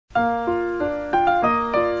Hello!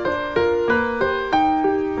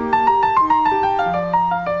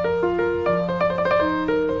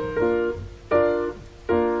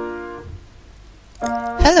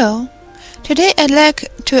 Today I'd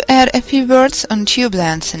like to add a few words on tube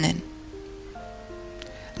lengthening.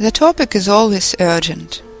 The topic is always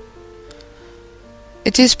urgent.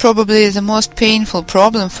 It is probably the most painful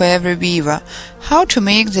problem for every weaver, how to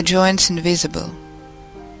make the joints invisible.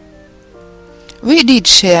 We did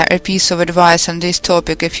share a piece of advice on this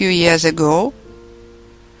topic a few years ago.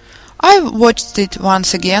 I watched it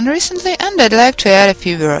once again recently and I'd like to add a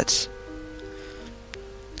few words.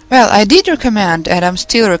 Well, I did recommend, and I'm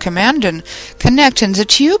still recommending, connecting the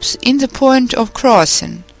tubes in the point of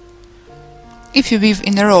crossing, if you weave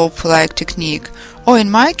in a rope-like technique, or in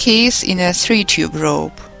my case in a 3-tube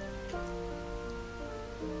rope.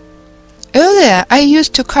 Earlier I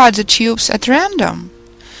used to cut the tubes at random.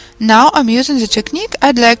 Now I'm using the technique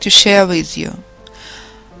I'd like to share with you.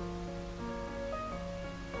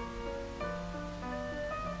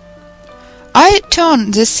 I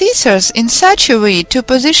turn the scissors in such a way to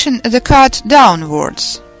position the cut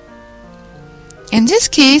downwards. In this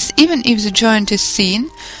case, even if the joint is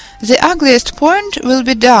seen, the ugliest point will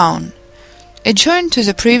be down, adjoined to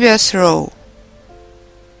the previous row.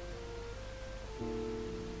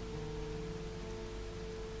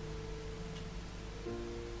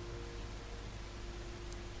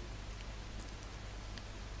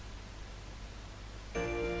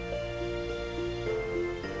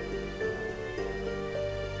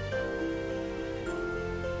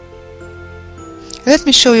 Let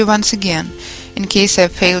me show you once again, in case I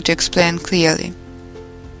failed to explain clearly.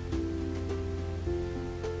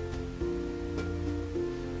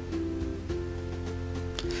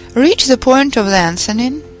 Reach the point of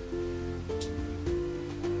lengthening.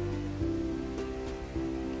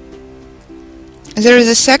 There is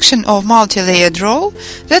a section of multi-layered roll,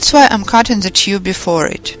 that's why I'm cutting the tube before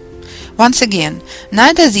it. Once again,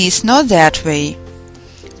 neither this nor that way.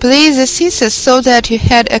 Place the scissors so that you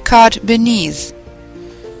had a cut beneath.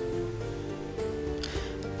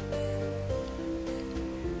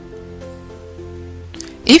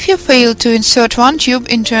 If you fail to insert one tube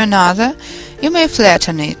into another, you may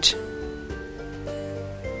flatten it.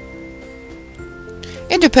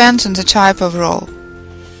 It depends on the type of roll.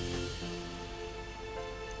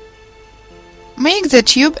 Make the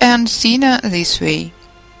tube end thinner this way.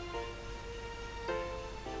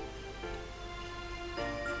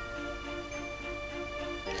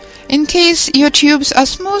 In case your tubes are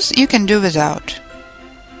smooth, you can do without.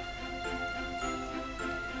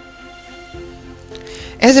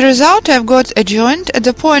 As a result, I've got a joint at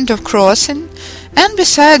the point of crossing, and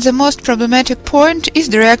besides the most problematic point is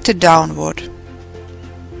directed downward.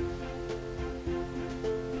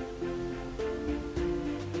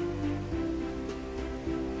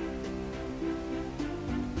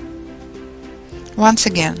 Once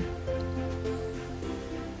again.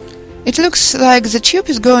 It looks like the tube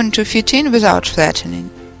is going to fit in without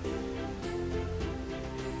flattening.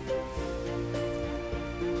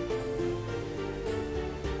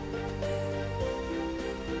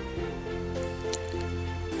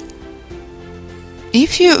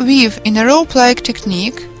 If you weave in a rope-like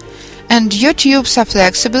technique and your tubes are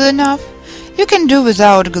flexible enough, you can do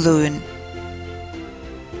without gluing.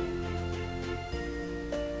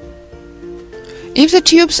 If the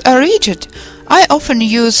tubes are rigid, I often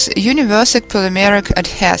use universal polymeric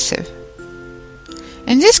adhesive.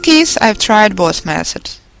 In this case, I've tried both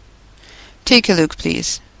methods. Take a look,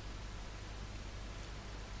 please.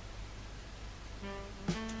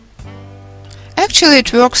 Actually,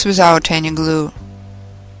 it works without any glue.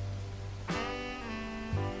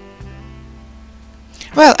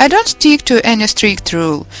 Well, I don't stick to any strict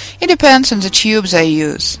rule. It depends on the tubes I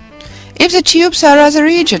use. If the tubes are rather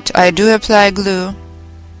rigid, I do apply glue.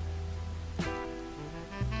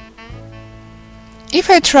 If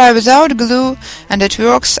I try without glue and it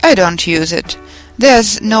works, I don't use it.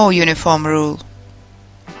 There's no uniform rule.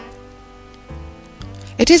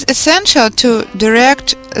 It is essential to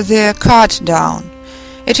direct the cut down.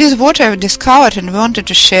 It is what I've discovered and wanted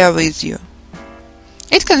to share with you.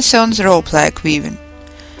 It concerns rope-like weaving.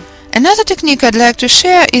 Another technique I'd like to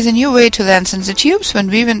share is a new way to lengthen the tubes when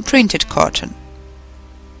weaving printed cotton.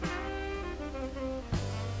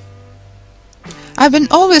 I've been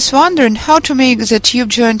always wondering how to make the tube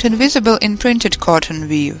joint invisible in printed cotton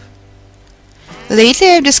weave. Lately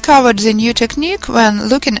I've discovered the new technique when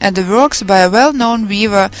looking at the works by a well-known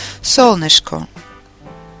weaver Solnishko.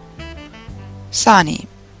 Sunny.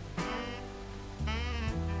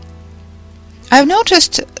 I've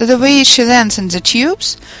noticed the way she lengthens the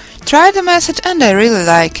tubes. Try the method and I really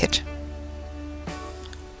like it.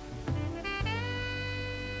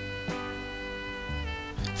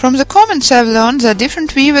 From the comments I've learned that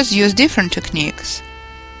different weavers use different techniques.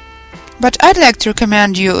 But I'd like to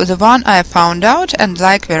recommend you the one I found out and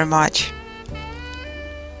like very much.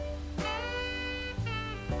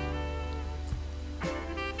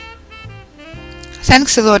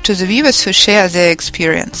 Thanks a lot to the weavers who share their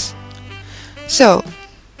experience. So,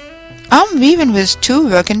 I'm weaving with 2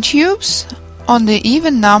 working tubes on the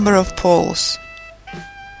even number of poles.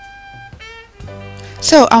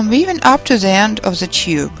 So I'm weaving up to the end of the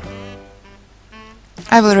tube.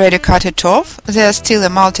 I've already cut it off. There's still a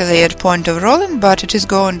multi-layered point of rolling, but it is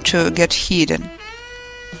going to get hidden.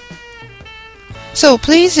 So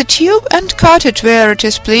place the tube and cut it where it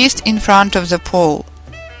is placed in front of the pole.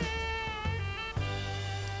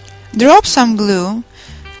 Drop some glue.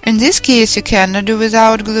 In this case you cannot do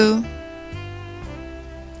without glue.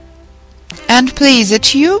 And place the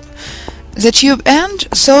tube end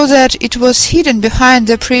so that it was hidden behind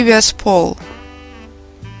the previous pole.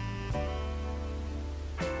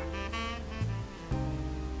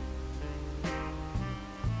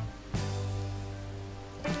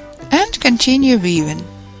 And continue weaving.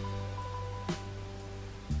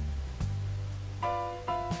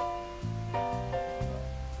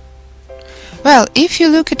 Well, if you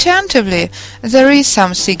look attentively, there is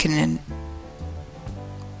some thickening.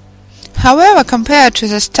 However, compared to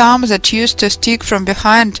the stumps that used to stick from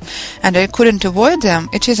behind and I couldn't avoid them,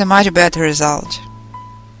 it is a much better result.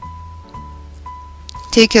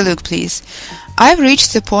 Take a look, please. I've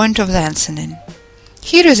reached the point of lengthening.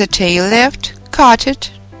 Here is a tail left. Cut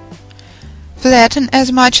it. Flatten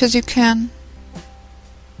as much as you can.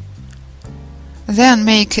 Then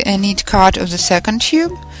make a neat cut of the second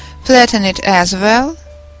tube. Flatten it as well.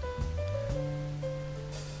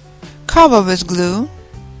 Cover with glue.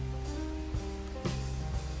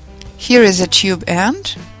 Here is the tube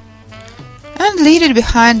end, and lead it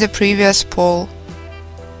behind the previous pole.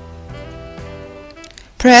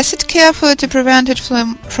 Press it carefully to prevent it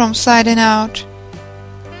from sliding out.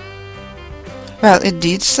 Well, it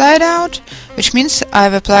did slide out, which means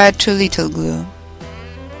I've applied too little glue.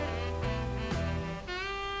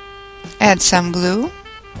 Add some glue.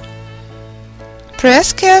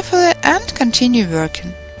 Press carefully and continue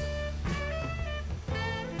working.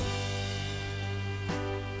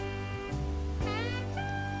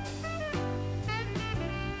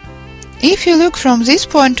 If you look from this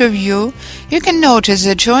point of view, you can notice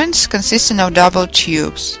the joints consisting of double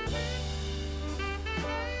tubes.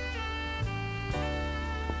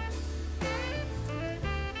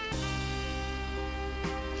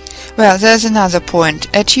 Well, there's another point.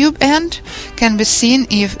 A tube end can be seen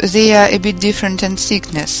if they are a bit different in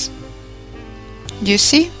thickness. Do you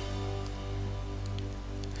see?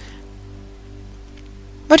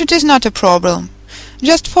 But it is not a problem.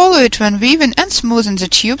 Just follow it when weaving and smoothen the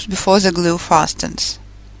tubes before the glue fastens.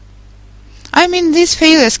 I mean, these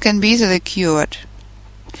failures can be easily cured.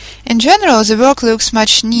 In general, the work looks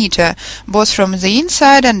much neater, both from the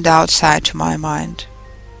inside and outside to my mind.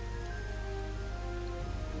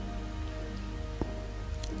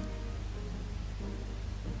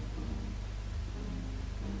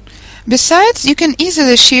 Besides, you can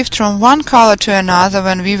easily shift from one color to another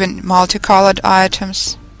when weaving multicolored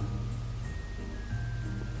items.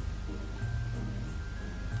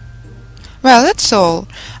 Well, that's all.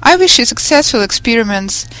 I wish you successful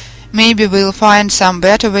experiments. Maybe we'll find some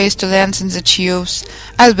better ways to lengthen the tubes.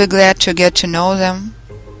 I'll be glad to get to know them.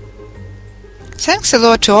 Thanks a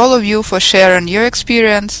lot to all of you for sharing your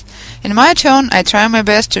experience. In my turn, I try my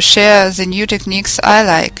best to share the new techniques I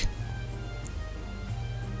like.